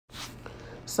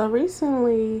So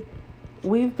recently,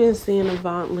 we've been seeing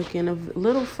Avant looking a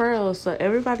little frail. So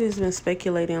everybody's been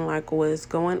speculating like what's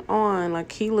going on.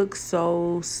 Like he looks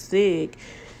so sick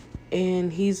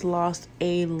and he's lost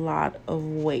a lot of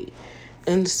weight.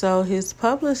 And so his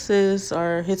publicist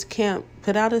or his camp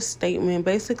put out a statement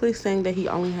basically saying that he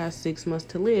only has 6 months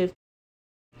to live.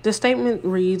 The statement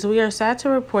reads, "We are sad to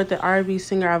report that R&B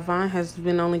singer Avant has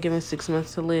been only given 6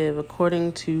 months to live,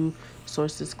 according to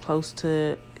sources close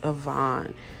to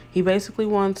Avant." He basically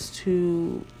wants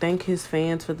to thank his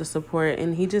fans for the support,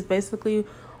 and he just basically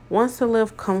wants to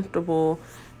live comfortable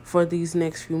for these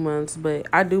next few months. But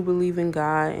I do believe in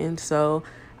God, and so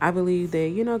I believe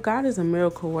that, God is a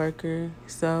miracle worker.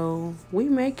 So we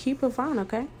may keep Avant,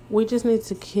 okay? We just need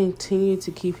to continue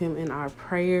to keep him in our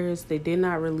prayers. They did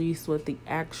not release what the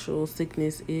actual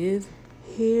sickness is.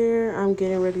 Here, I'm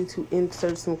getting ready to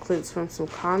insert some clips from some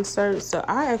concerts. So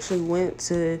I actually went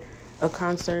to a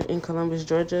concert in Columbus,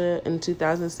 Georgia in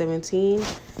 2017.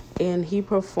 And he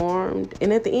performed.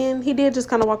 And at the end, he did just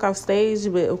kind of walk off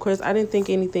stage. But, of course, I didn't think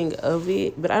anything of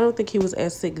it. But I don't think he was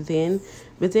as sick then.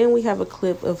 But then we have a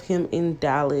clip of him in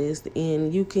Dallas.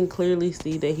 And you can clearly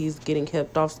see that he's getting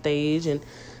kept off stage and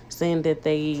saying that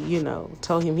they,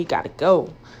 told him he got to go.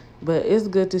 But it's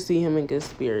good to see him in good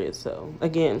spirits. So,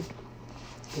 again,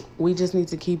 we just need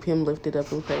to keep him lifted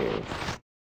up in prayer.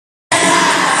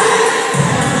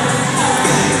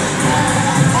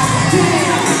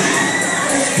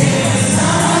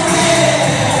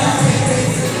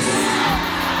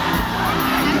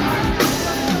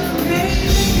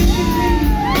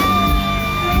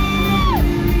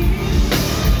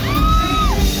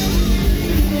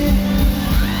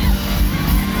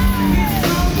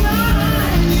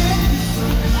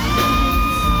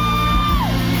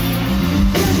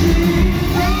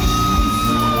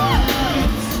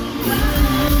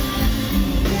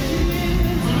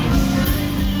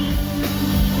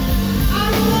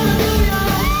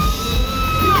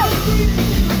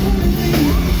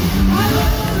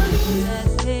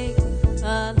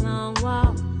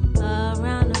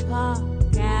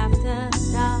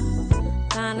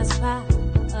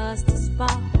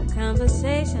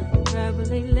 Conversation,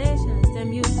 verbal elation,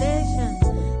 stimulation,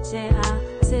 share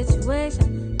our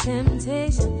situation,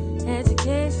 temptation,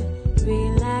 education,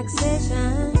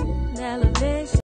 relaxation, elevation.